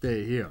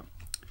birthday here.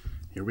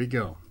 Here we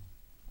go.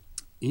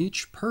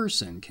 Each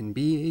person can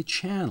be a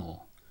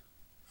channel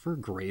for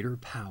greater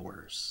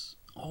powers.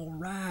 All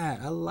right.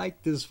 I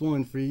like this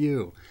one for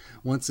you.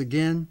 Once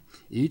again,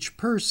 each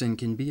person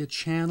can be a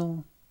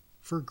channel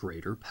for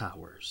greater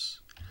powers.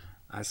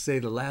 I say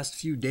the last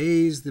few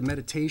days, the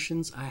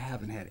meditations, I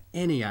haven't had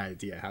any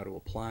idea how to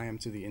apply them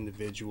to the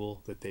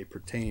individual that they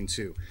pertain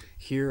to.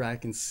 Here I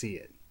can see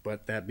it.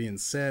 But that being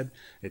said,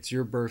 it's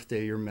your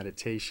birthday, your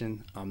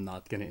meditation. I'm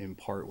not going to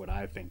impart what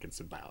I think it's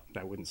about.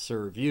 That wouldn't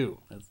serve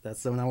you.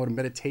 That's not what a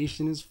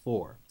meditation is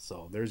for.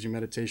 So there's your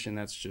meditation.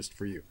 That's just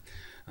for you.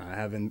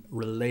 Having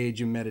relayed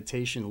your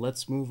meditation,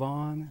 let's move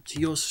on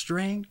to your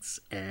strengths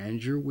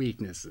and your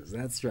weaknesses.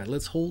 That's right.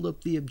 Let's hold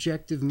up the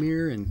objective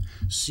mirror and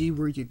see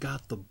where you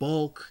got the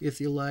bulk, if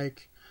you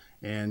like,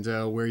 and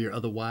where you're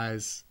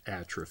otherwise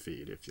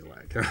atrophied, if you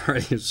like. All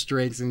right, your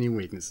strengths and your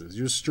weaknesses.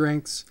 Your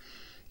strengths,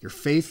 you're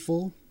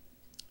faithful,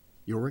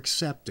 you're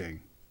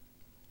accepting,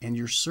 and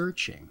you're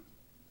searching.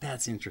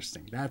 That's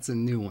interesting. That's a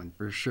new one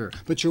for sure.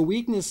 But your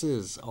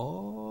weaknesses,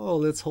 oh,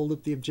 let's hold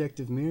up the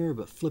objective mirror,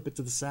 but flip it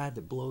to the side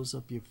that blows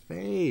up your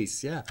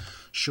face. Yeah,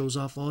 shows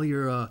off all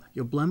your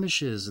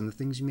blemishes and the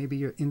things maybe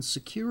you're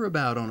insecure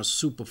about on a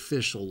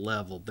superficial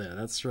level there.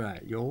 That's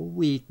right, your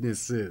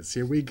weaknesses.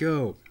 Here we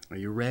go. Are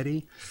you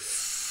ready?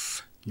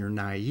 You're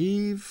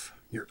naive,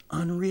 you're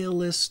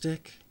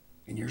unrealistic,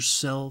 and you're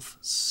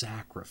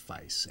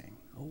self-sacrificing.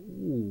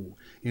 Oh,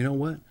 you know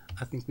what?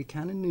 I think we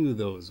kind of knew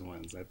those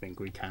ones. I think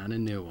we kind of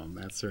knew them.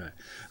 That's right.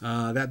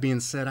 That being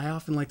said, I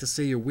often like to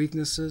say your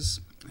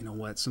weaknesses, you know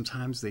what?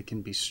 Sometimes they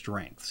can be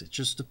strengths. It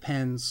just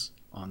depends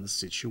on the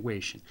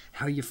situation.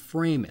 How you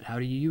frame it. How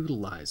do you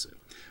utilize it?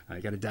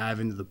 You got to dive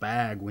into the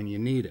bag when you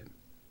need it.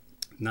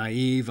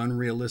 Naive,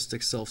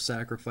 unrealistic,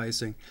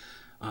 self-sacrificing.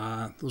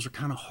 Those are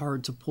kind of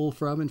hard to pull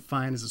from and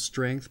find as a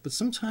strength, but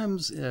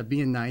sometimes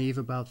being naive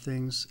about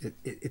things,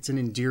 it's an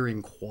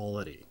endearing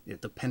quality,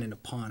 dependent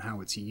upon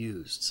how it's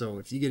used. So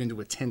if you get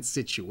into a tense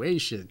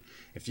situation,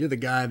 if you're the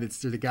guy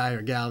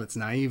or gal that's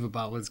naive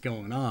about what's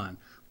going on,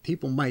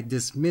 people might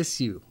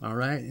dismiss you, all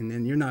right? And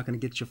then you're not going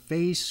to get your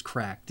face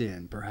cracked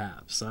in,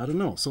 perhaps. I don't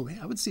know. So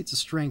I would say it's a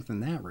strength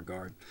in that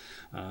regard.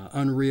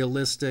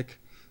 Unrealistic.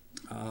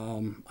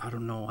 I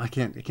don't know. I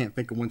can't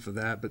think of one for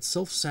that. But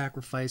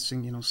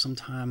self-sacrificing, you know,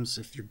 sometimes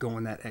if you're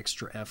going that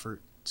extra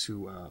effort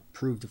to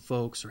prove to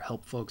folks or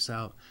help folks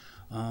out,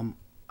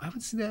 I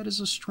would see that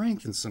as a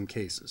strength in some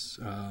cases.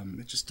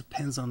 It just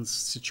depends on the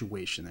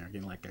situation there,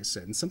 again, like I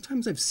said. And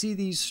sometimes I see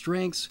these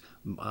strengths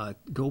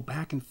go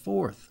back and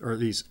forth, or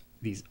these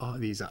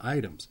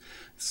items.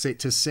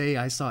 To say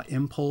I saw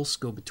impulse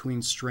go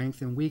between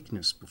strength and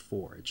weakness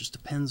before. It just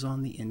depends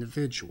on the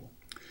individual.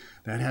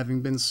 That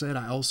having been said,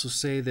 I also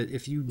say that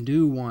if you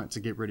do want to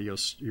get rid of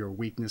your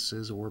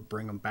weaknesses or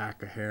bring them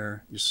back a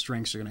hair, your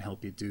strengths are going to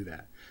help you do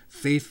that.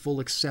 Faithful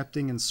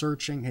accepting and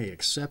searching. Hey,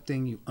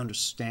 accepting, you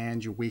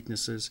understand your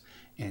weaknesses,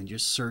 and you're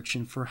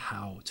searching for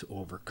how to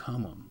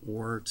overcome them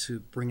or to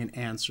bring an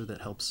answer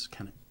that helps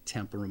kind of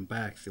temper them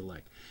back, if you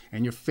like.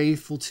 And you're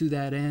faithful to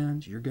that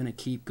end, you're going to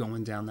keep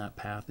going down that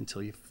path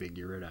until you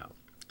figure it out.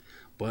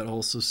 But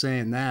also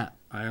saying that,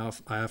 I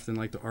often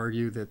like to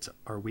argue that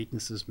our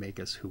weaknesses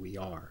make us who we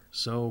are.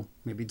 So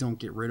maybe don't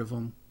get rid of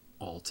them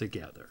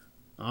altogether.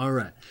 All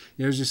right,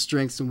 here's your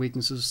strengths and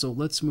weaknesses. So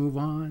let's move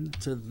on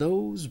to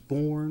those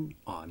born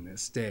on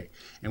this day.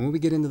 And when we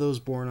get into those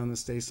born on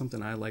this day,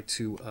 something I like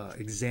to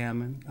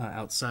examine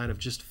outside of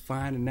just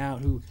finding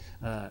out who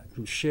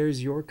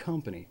shares your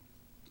company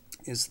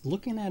is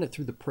looking at it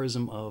through the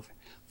prism of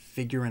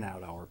figuring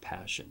out our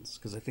passions.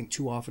 Because I think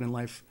too often in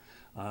life,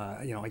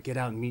 I get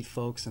out and meet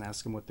folks and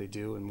ask them what they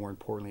do, and more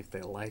importantly, if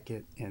they like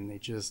it, and they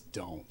just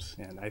don't.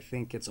 And I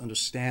think it's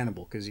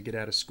understandable because you get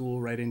out of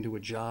school right into a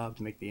job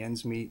to make the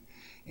ends meet,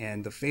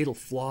 and the fatal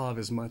flaw of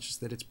as much is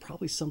that it's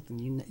probably something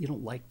you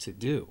don't like to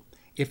do.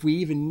 If we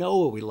even know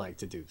what we like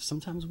to do,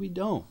 sometimes we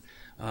don't.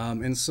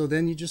 And so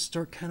then you just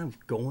start kind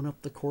of going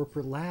up the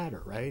corporate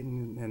ladder, right?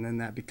 And then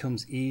that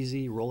becomes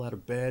easy. Roll out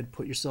of bed,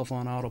 put yourself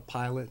on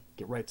autopilot,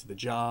 get right to the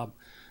job.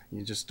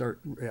 You just start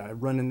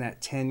running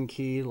that 10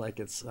 key like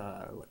it's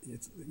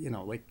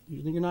like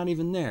you're not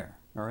even there,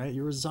 all right?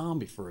 You're a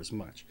zombie for as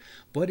much.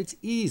 But it's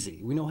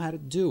easy. We know how to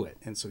do it.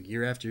 And so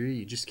year after year,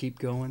 you just keep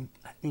going.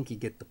 I think you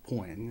get the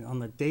point. And on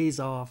the days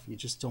off, you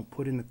just don't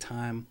put in the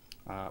time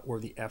or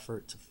the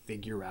effort to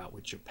figure out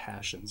what your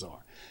passions are.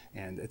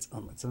 And it's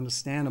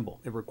understandable.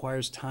 It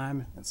requires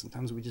time, and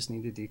sometimes we just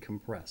need to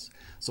decompress.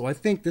 So I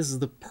think this is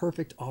the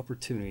perfect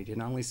opportunity to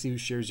not only see who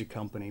shares your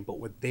company, but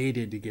what they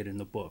did to get in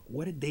the book.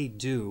 What did they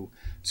do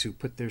to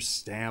put their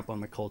stamp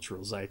on the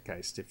cultural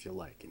zeitgeist, if you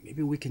like? And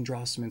maybe we can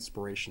draw some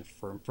inspiration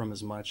from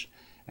as much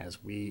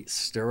as we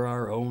stir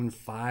our own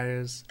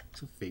fires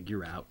to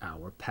figure out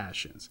our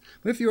passions.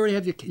 But if you already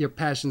have your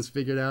passions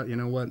figured out, you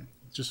know what?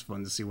 Just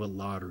fun to see what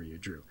lottery you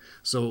drew.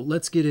 So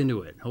let's get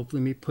into it. Hopefully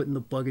me putting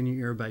the bug in your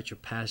ear about your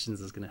passions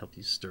is going to help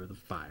you stir the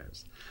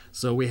fires.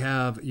 So we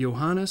have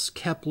Johannes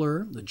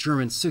Kepler, the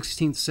German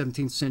 16th,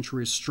 17th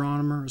century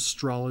astronomer,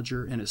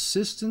 astrologer, and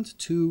assistant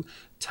to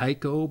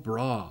Tycho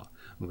Brahe.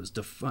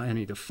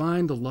 He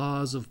defined the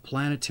laws of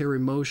planetary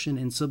motion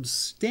and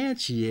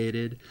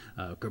substantiated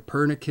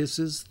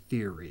Copernicus's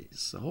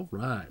theories. All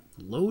right,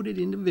 loaded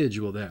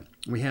individual then.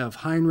 We have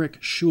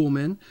Heinrich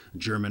Schulman,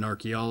 German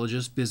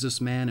archaeologist,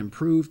 businessman, and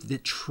proved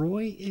that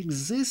Troy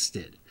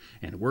existed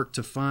and worked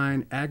to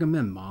find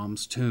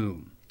Agamemnon's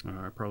tomb.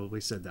 I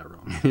probably said that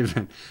wrong.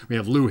 We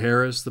have Lou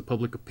Harris, the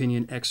public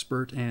opinion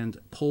expert and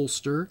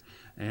pollster,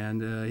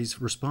 and he's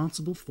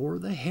responsible for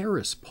the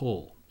Harris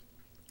poll.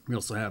 We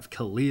also have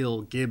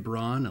Khalil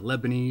Gibran, a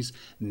Lebanese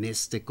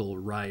mystical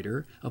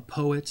writer, a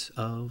poet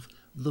of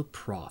the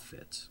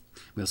prophet.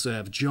 We also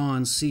have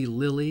John C.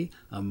 Lilly,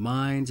 a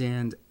mind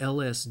and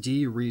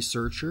LSD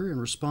researcher and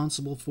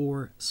responsible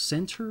for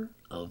Center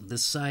of the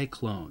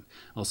Cyclone.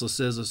 Also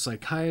says a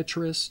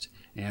psychiatrist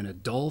and a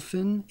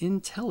dolphin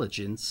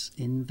intelligence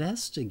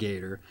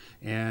investigator,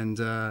 and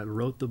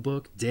wrote the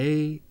book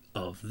Day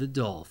of the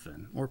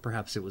Dolphin, or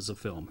perhaps it was a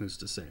film, who's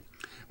to say.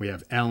 We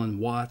have Alan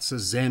Watts, a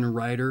Zen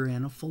writer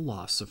and a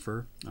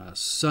philosopher,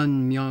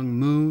 Sun Myung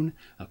Moon,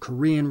 a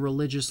Korean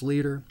religious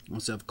leader. We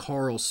also have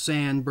Carl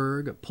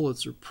Sandburg, a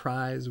Pulitzer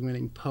Prize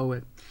winning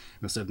poet.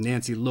 We also have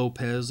Nancy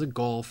Lopez, a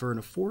golfer and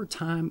a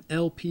 4-time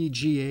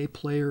LPGA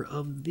Player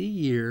of the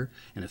Year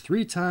and a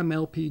 3-time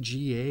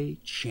LPGA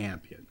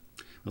champion.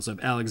 We also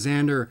have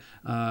Alexander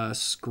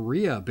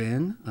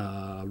Scriabin,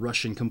 a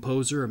Russian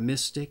composer, a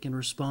mystic, and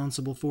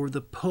responsible for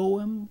the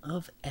Poem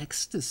of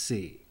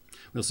Ecstasy.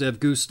 We also have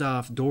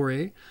Gustave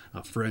Doré,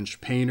 a French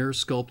painter,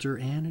 sculptor,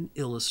 and an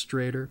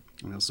illustrator.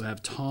 We also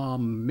have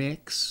Tom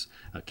Mix,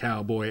 a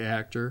cowboy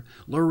actor,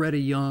 Loretta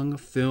Young, a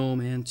film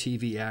and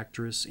TV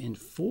actress, in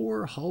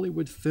 4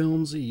 Hollywood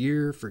films a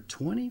year for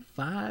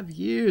 25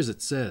 years,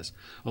 it says.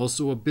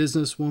 Also a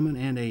businesswoman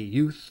and a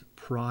youth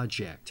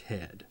project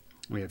head.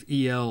 We have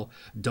E.L.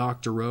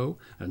 Doctorow,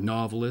 a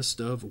novelist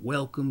of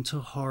Welcome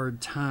to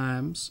Hard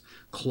Times.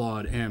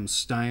 Claude M.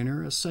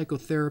 Steiner, a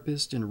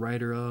psychotherapist and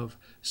writer of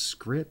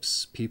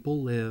Scripts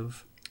People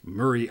Live.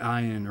 Murray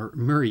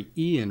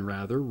Ian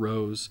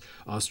Rose,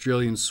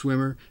 Australian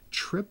swimmer,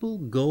 triple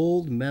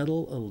gold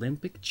medal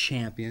Olympic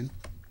champion.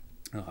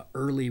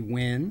 Early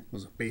Wynn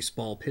was a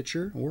baseball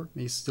pitcher, or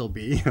may still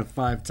be, a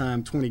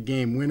 5-time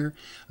 20-game winner,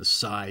 a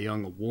Cy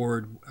Young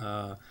Award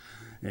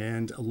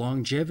and a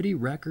longevity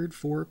record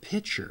for a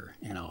pitcher,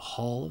 and a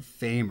Hall of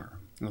Famer.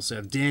 We also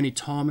have Danny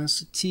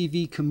Thomas,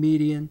 TV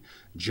comedian,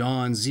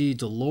 John Z.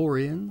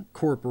 DeLorean,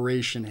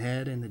 corporation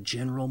head and the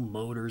General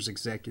Motors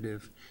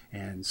executive,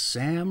 and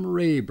Sam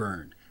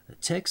Rayburn, a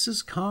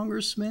Texas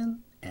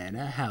congressman and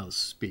a House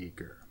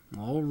Speaker.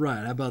 All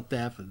right, how about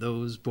that for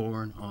those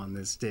born on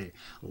this day?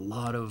 A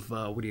lot of,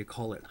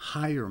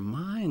 higher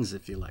minds,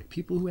 if you like.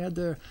 People who had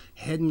their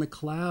head in the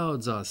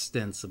clouds,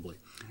 ostensibly.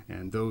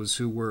 And those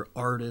who were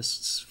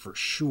artists, for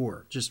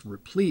sure. Just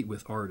replete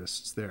with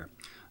artists there.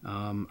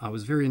 I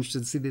was very interested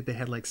to see that they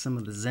had like some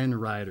of the Zen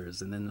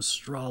writers and then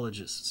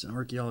astrologists and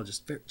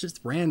archaeologists.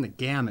 Just ran the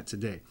gamut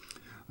today.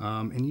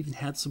 And even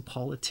had some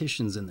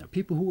politicians in there,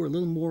 people who were a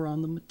little more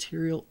on the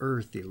material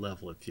earthy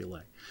level, if you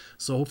like.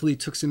 So hopefully you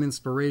took some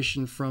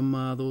inspiration from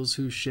those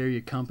who share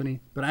your company.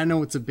 But I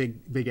know it's a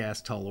big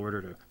ass tall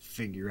order to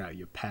figure out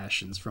your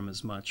passions from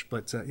as much.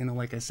 But,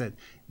 like I said,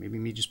 maybe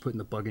me just putting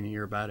the bug in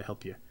your ear about it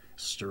help you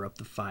stir up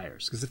the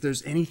fires. Because if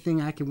there's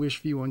anything I can wish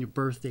for you on your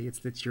birthday, it's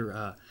that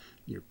you're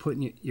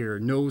putting your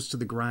nose to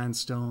the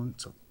grindstone.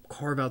 So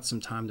carve out some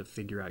time to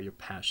figure out your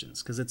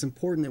passions, because it's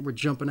important that we're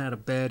jumping out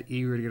of bed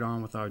eager to get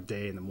on with our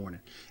day in the morning.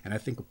 And I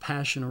think a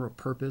passion or a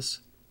purpose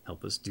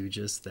help us do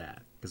just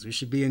that, because we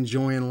should be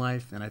enjoying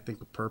life, and I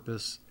think a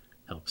purpose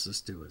helps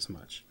us do as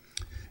much.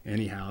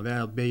 Anyhow,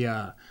 that'll be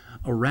a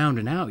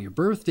rounding out your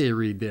birthday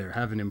read there,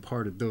 having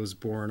imparted those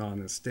born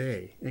on this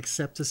day.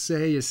 Except to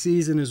say your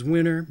season is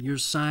winter, your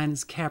sign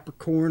is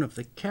Capricorn, of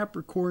the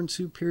Capricorn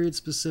II period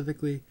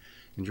specifically,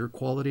 and your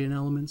quality and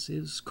elements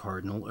is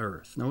Cardinal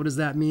Earth. Now, what does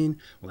that mean?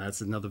 Well,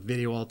 that's another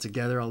video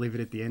altogether. I'll leave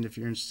it at the end if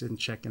you're interested in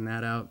checking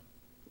that out.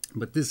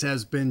 But this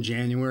has been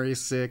January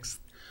 6th,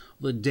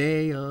 the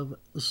day of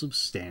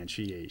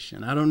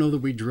substantiation. I don't know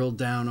that we drilled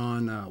down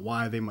on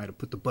why they might have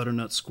put the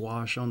butternut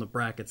squash on the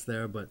brackets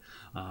there, but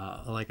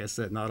like I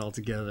said, not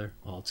altogether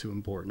all too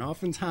important.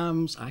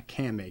 Oftentimes, I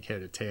can't make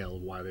head or tail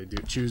of why they do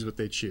choose what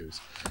they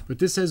choose. But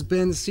this has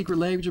been The Secret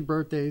Language of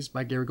Birthdays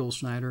by Gary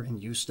Goldschneider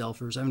and you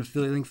Stelfers. I have an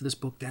affiliate link for this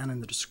book down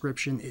in the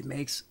description. It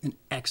makes an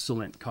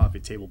excellent coffee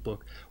table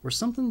book or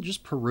something to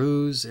just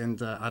peruse and,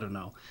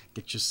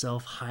 get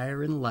yourself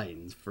higher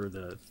enlightened for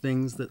the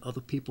things that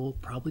other people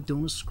probably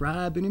don't ascribe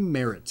any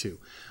merit to.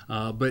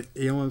 But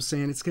you know what I'm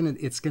saying?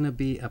 It's gonna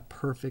be a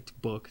perfect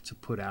book to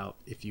put out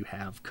if you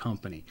have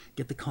company.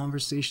 Get the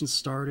conversation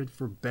started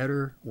for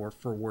better or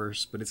for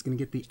worse, but it's gonna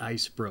get the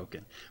ice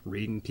broken.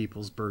 Reading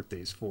people's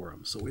birthdays for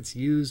them. So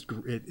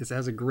it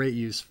has a great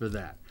use for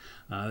that.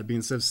 That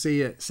being said,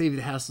 save you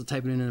the hassle of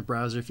typing it in a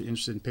browser if you're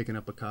interested in picking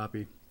up a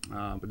copy.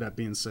 But that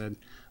being said,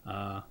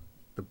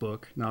 the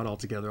book, not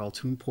altogether all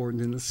too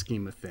important in the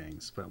scheme of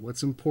things. But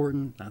what's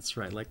important, that's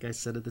right, like I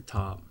said at the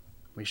top,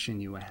 wishing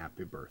you a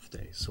happy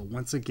birthday. So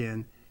once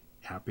again,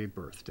 happy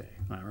birthday.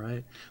 All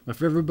right. But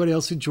for everybody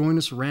else who joined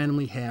us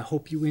randomly, hey, I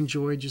hope you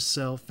enjoyed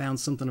yourself, found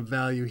something of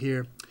value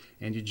here,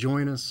 and you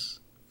join us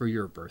for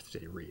your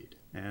birthday read.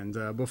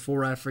 And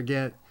before I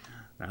forget,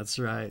 that's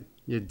right,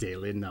 your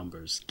daily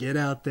numbers. Get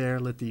out there,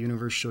 let the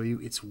universe show you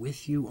it's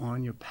with you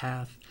on your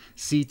path.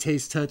 See,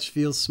 taste, touch,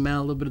 feel, smell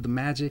a little bit of the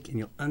magic, and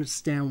you'll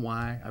understand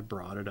why I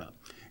brought it up.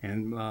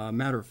 And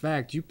matter of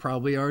fact, you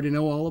probably already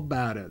know all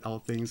about it, all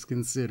things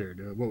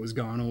considered, what was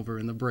gone over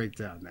in the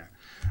breakdown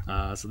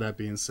there. So that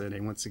being said,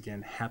 hey, once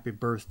again, happy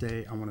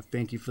birthday. I want to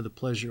thank you for the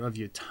pleasure of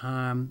your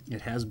time.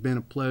 It has been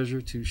a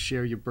pleasure to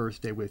share your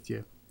birthday with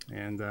you.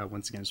 And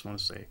once again, I just want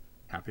to say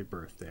happy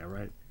birthday, all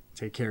right?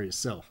 Take care of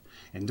yourself.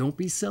 And don't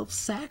be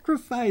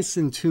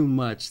self-sacrificing too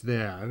much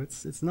there.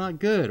 It's not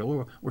good.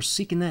 Or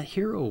seeking that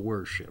hero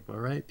worship, all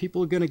right?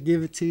 People are going to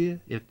give it to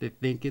you if they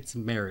think it's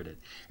merited.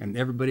 And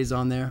everybody's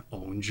on their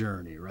own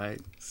journey,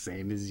 right?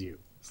 Same as you.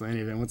 So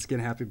anyway, once again,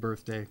 happy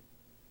birthday.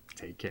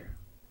 Take care.